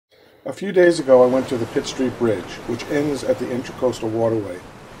A few days ago I went to the Pitt Street Bridge, which ends at the Intracoastal Waterway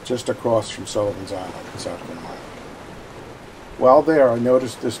just across from Sullivan's Island in South Carolina. While there I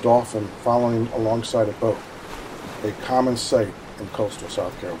noticed this dolphin following alongside a boat, a common sight in coastal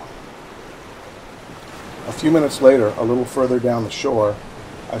South Carolina. A few minutes later, a little further down the shore,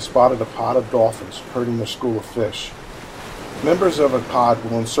 I spotted a pod of dolphins herding their school of fish. Members of a pod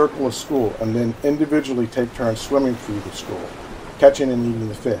will encircle a school and then individually take turns swimming through the school, catching and eating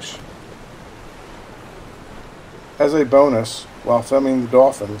the fish. As a bonus, while filming the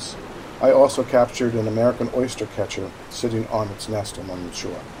dolphins, I also captured an American oystercatcher sitting on its nest along the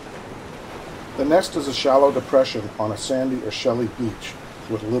shore. The nest is a shallow depression on a sandy or shelly beach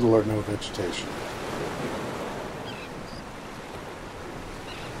with little or no vegetation.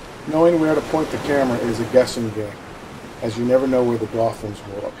 Knowing where to point the camera is a guessing game, as you never know where the dolphins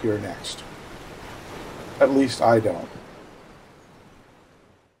will appear next. At least I don't.